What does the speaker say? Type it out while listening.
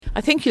I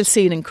think you'll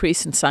see an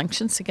increase in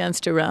sanctions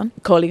against Iran,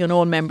 calling on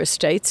all member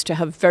states to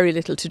have very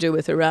little to do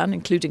with Iran,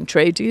 including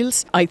trade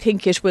deals. I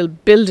think it will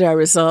build our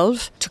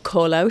resolve to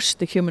call out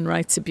the human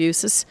rights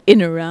abuses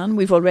in Iran.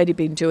 We've already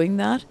been doing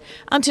that.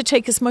 And to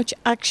take as much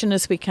action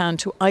as we can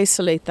to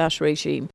isolate that regime.